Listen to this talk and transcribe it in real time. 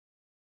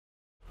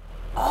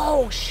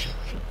Oh, shit.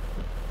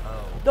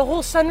 The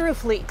whole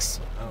sunroof leaks.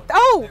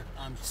 Oh,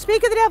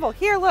 speak of the devil.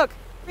 Here, look.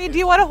 Hey, do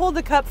you want to hold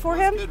the cup for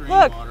him?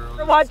 Look,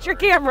 watch your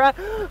camera.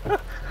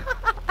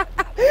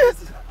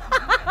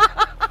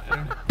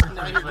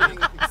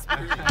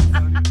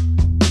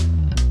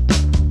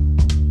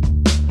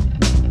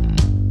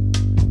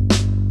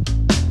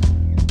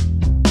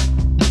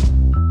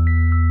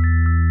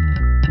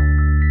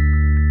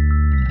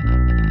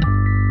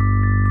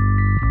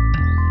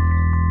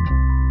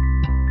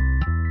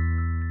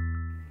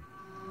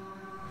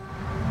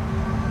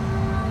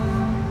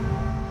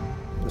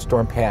 The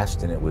storm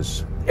passed and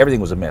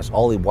everything was a mess.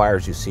 All the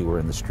wires you see were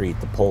in the street.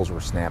 The poles were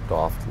snapped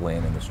off,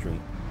 laying in the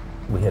street.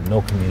 We had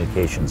no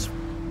communications.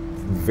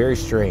 Very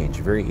strange,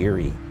 very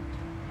eerie.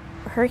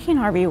 Hurricane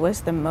Harvey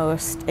was the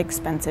most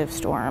expensive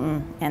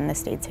storm in the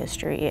state's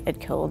history.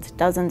 It killed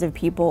dozens of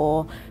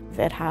people.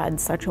 It had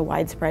such a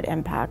widespread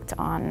impact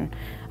on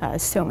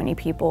so many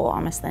people,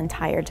 almost the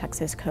entire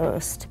Texas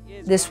coast.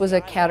 This was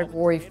a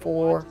Category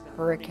 4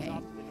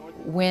 hurricane.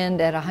 Wind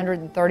at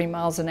 130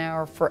 miles an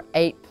hour for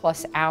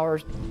 8+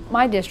 hours.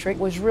 My district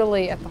was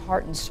really at the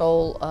heart and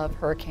soul of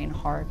Hurricane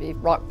Harvey.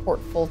 Rockport,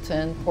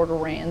 Fulton, Port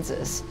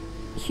Aransas.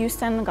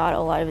 Houston got a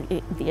lot of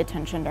the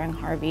attention during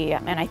Harvey,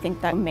 and I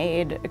think that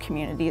made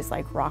communities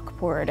like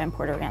Rockport and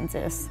Port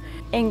Aransas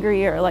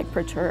angry or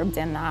perturbed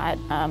in that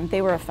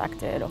they were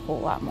affected a whole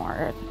lot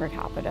more per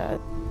capita.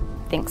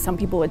 I think some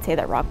people would say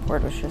that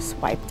Rockport was just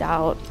wiped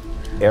out.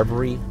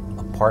 Every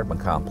apartment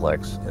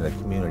complex in the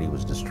community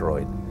was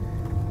destroyed.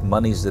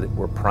 Monies that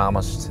were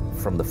promised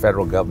from the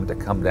federal government to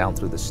come down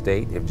through the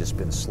state have just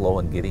been slow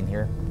in getting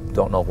here.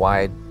 Don't know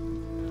why.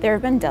 There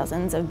have been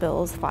dozens of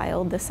bills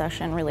filed this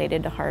session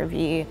related to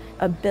Harvey.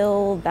 A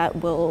bill that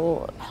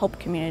will help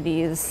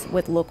communities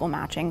with local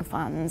matching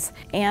funds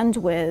and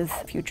with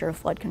future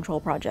flood control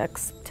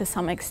projects to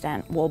some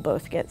extent will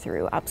both get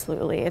through,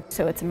 absolutely.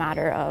 So it's a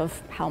matter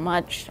of how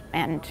much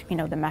and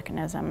the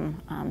mechanism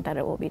that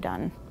it will be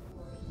done.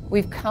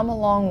 We've come a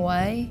long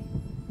way,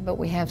 but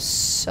we have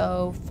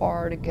so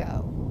far to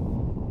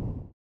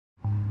go.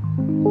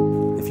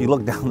 If you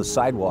look down the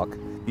sidewalk,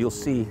 you'll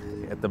see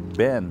at the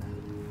bend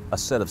a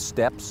set of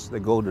steps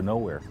that go to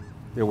nowhere.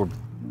 There were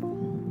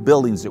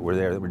buildings that were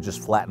there that were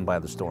just flattened by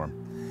the storm.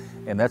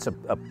 And that's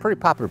a pretty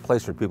popular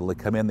place for people to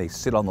come in. They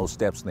sit on those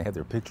steps and they have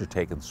their picture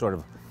taken, sort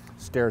of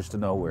stairs to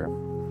nowhere.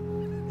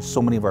 There's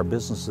so many of our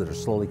businesses that are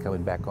slowly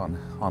coming back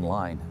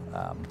online.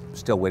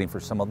 Still waiting for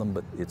some of them,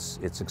 but it's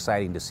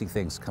exciting to see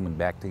things coming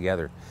back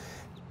together.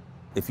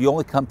 If you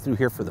only come through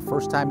here for the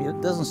first time,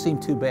 it doesn't seem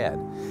too bad.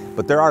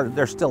 But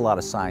there's still a lot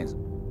of signs.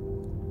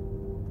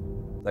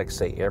 Like I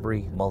say,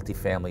 every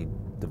multifamily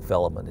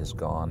development is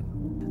gone.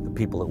 The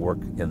people that work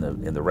in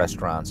the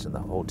restaurants and the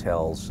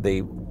hotels,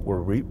 they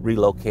were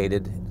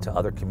relocated to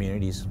other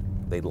communities.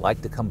 They'd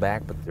like to come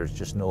back, but there's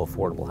just no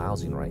affordable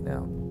housing right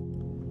now.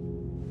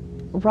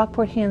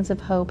 Rockport Hands of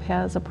Hope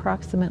has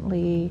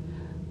approximately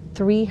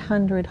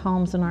 300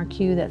 homes in our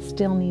queue that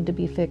still need to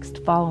be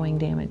fixed following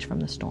damage from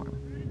the storm.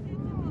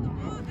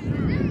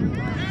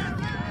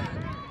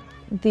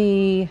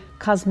 The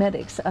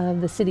cosmetics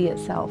of the city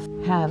itself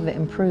have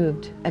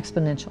improved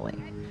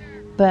exponentially,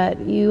 but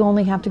you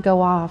only have to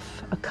go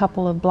off a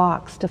couple of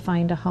blocks to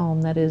find a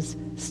home that is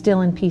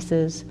still in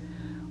pieces.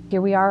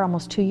 Here we are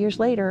almost 2 years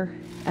later,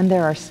 and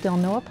there are still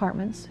no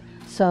apartments.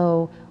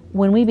 So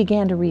when we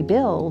began to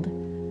rebuild,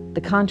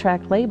 the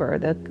contract labor,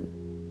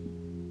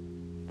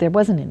 there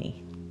wasn't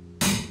any.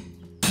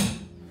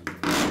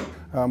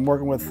 I'm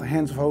working with the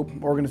Hands of Hope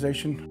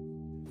organization.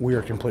 We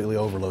are completely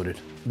overloaded.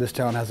 This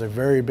town has a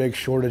very big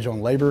shortage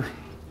on labor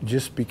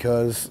just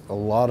because a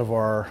lot of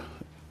our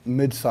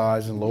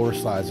mid-size and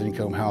lower-size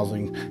income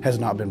housing has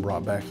not been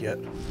brought back yet.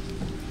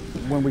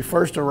 When we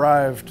first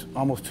arrived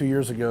almost 2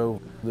 years ago,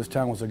 this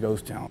town was a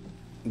ghost town.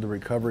 The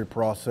recovery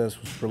process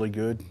was really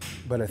good,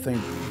 but I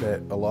think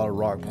that a lot of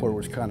Rockport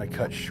was kind of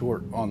cut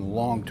short on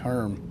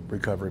long-term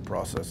recovery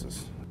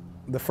processes.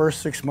 The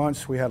first 6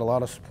 months, we had a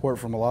lot of support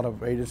from a lot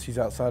of agencies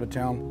outside of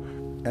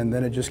town, and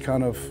then it just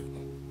kind of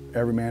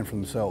every man for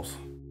themselves.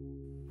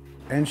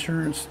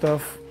 Insurance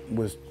stuff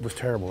was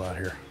terrible out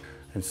here.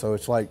 And so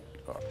it's like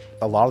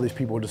a lot of these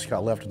people just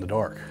got left in the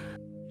dark.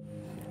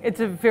 It's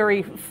a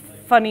very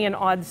funny and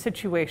odd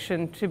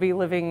situation to be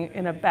living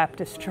in a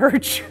Baptist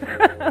church,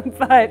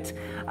 but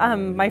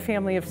my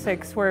family of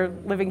 6 were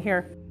living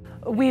here.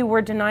 We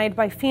were denied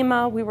by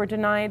FEMA, we were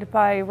denied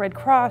by Red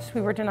Cross, we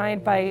were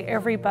denied by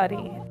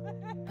everybody.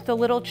 The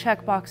little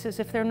check boxes,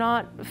 if they're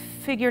not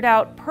figured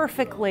out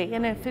perfectly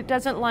and if it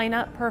doesn't line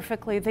up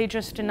perfectly, they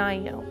just deny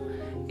you.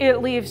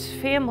 It leaves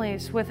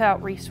families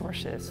without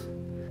resources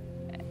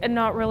and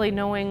not really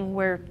knowing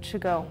where to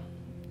go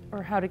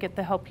or how to get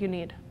the help you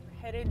need.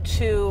 Headed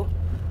to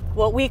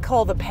what we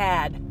call the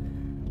pad.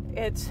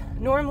 It's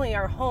normally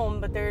our home,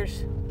 but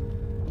there's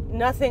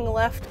nothing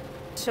left.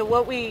 So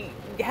what we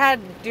had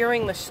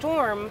during the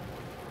storm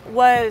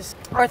was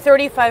our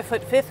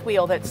 35-foot fifth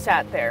wheel that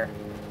sat there.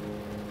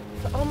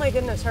 Oh my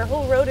goodness, our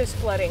whole road is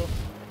flooding.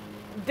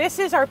 This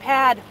is our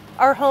pad,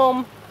 our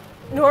home.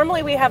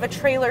 Normally we have a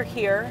trailer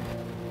here,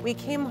 We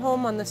came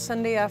home on the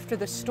Sunday after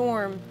the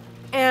storm,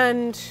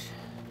 and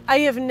I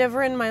have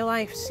never in my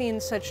life seen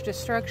such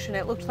destruction.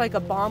 It looked like a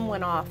bomb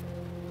went off.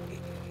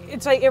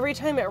 It's like every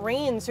time it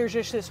rains, there's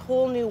just this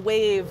whole new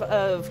wave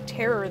of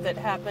terror that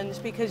happens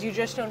because you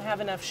just don't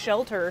have enough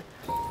shelter.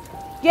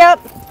 Yep.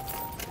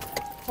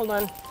 Hold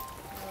on.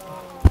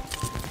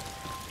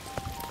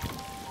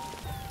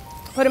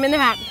 Put him in the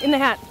hat, in the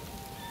hat.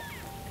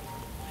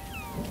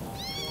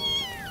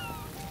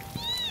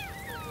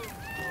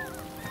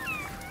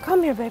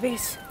 Come here,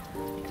 babies.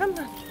 Come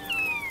on.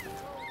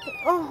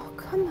 Oh,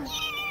 come on.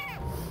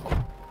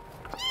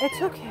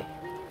 It's okay.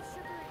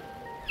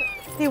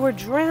 They were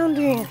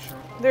drowning.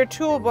 Their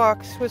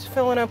toolbox was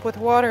filling up with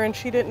water and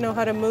she didn't know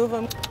how to move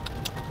them.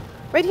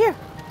 Right here,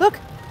 look.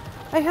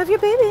 I have your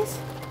babies.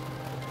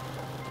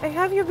 I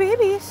have your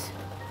babies.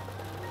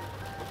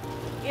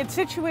 In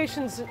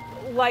situations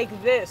like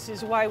this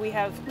is why we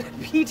have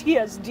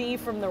PTSD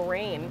from the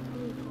rain.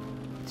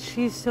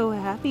 She's so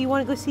happy. You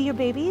want to go see your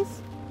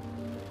babies?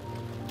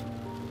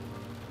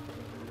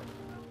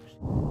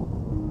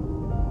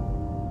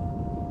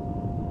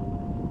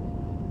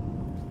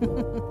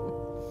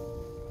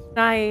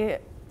 I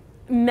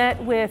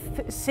met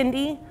with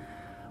Cindy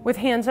with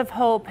Hands of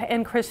Hope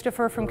and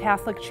Christopher from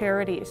Catholic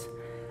Charities.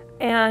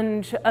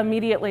 And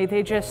immediately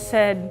they just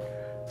said,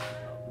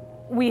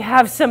 we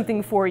have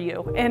something for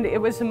you. And it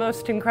was the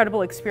most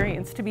incredible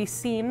experience to be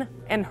seen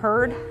and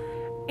heard.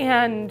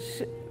 And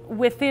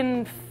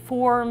within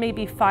 4,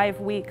 maybe 5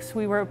 weeks,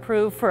 we were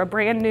approved for a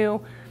brand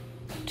new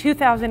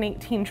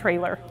 2018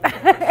 trailer.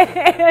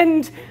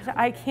 And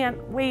I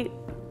can't wait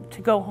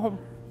to go home.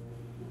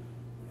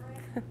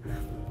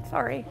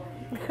 Sorry.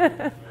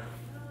 Would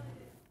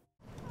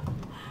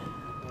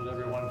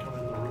everyone come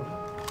in the room?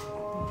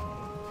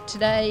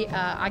 Today,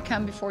 I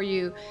come before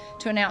you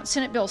to announce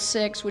Senate Bill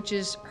 6, which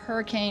is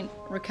hurricane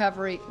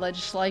recovery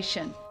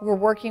legislation. We're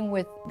working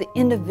with the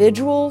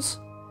individuals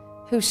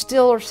who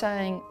still are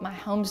saying, my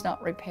home's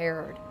not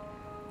repaired.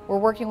 We're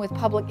working with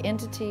public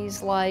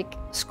entities like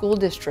school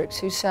districts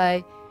who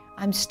say,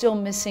 I'm still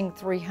missing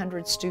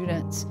 300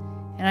 students.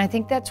 And I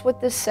think that's what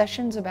this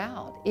session's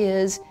about,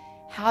 is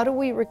how do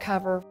we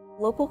recover?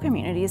 Local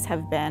communities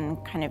have been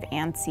kind of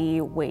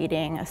antsy,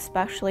 waiting,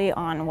 especially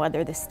on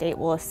whether the state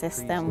will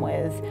assist them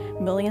with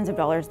millions of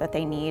dollars that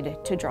they need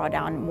to draw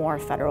down more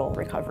federal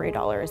recovery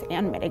dollars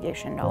and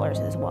mitigation dollars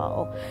as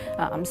well.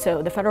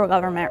 So the federal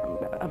government,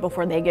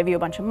 before they give you a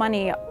bunch of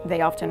money,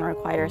 they often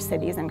require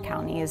cities and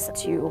counties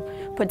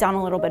to put down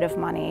a little bit of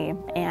money,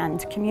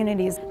 and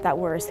communities that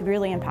were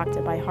severely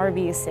impacted by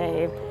Harvey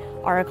say,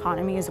 our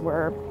economies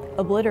were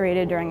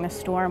obliterated during the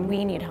storm,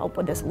 we need help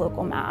with this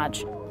local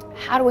match.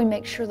 How do we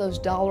make sure those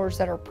dollars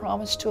that are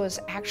promised to us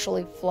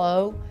actually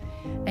flow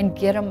and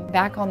get them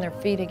back on their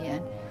feet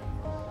again?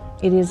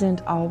 It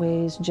isn't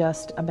always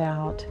just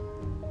about,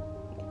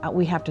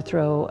 we have to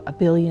throw $1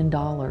 billion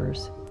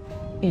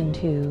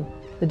into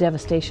the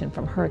devastation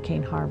from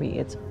Hurricane Harvey.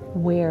 It's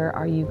where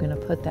are you going to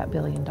put that $1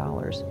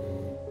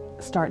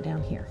 billion? Start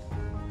down here.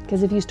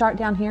 Because if you start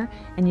down here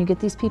and you get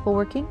these people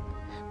working,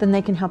 then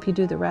they can help you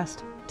do the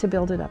rest to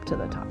build it up to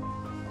the top.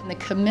 And the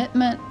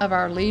commitment of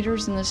our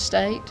leaders in the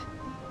state,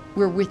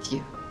 we're with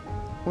you.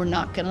 We're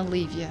not going to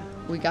leave you.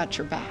 We got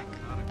your back.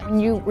 When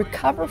you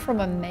recover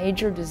from a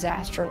major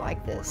disaster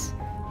like this,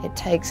 it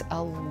takes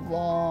a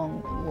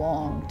long,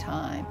 long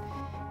time.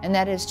 And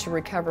that is to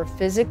recover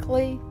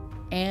physically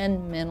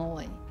and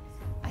mentally.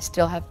 I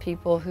still have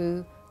people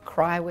who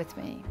cry with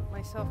me.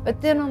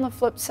 But then on the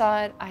flip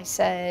side, I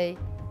say,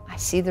 I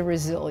see the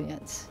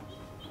resilience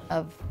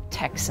of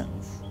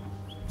Texans.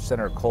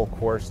 Senator Cole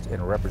Korst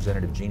and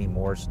Representative Jeannie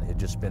Morrison had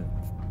just been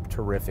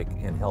terrific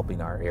in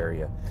helping our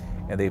area,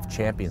 and they've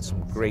championed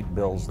some great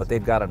bills, but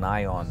they've got an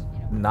eye on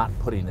not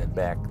putting it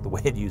back the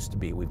way it used to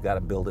be. We've got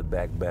to build it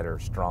back better,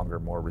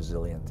 stronger, more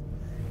resilient,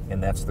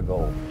 and that's the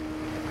goal.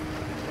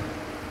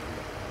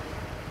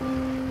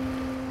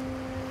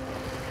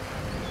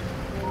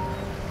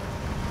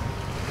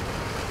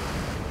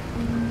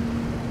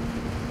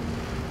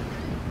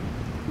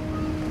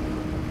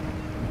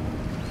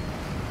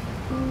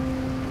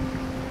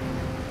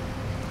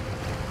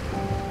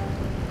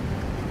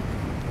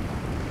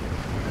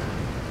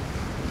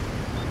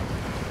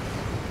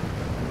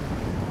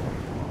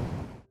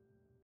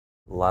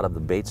 A lot of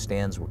the bait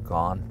stands were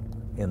gone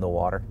in the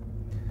water.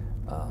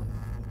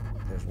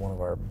 There's one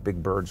of our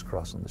big birds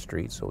crossing the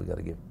street, so we got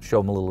to show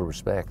them a little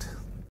respect.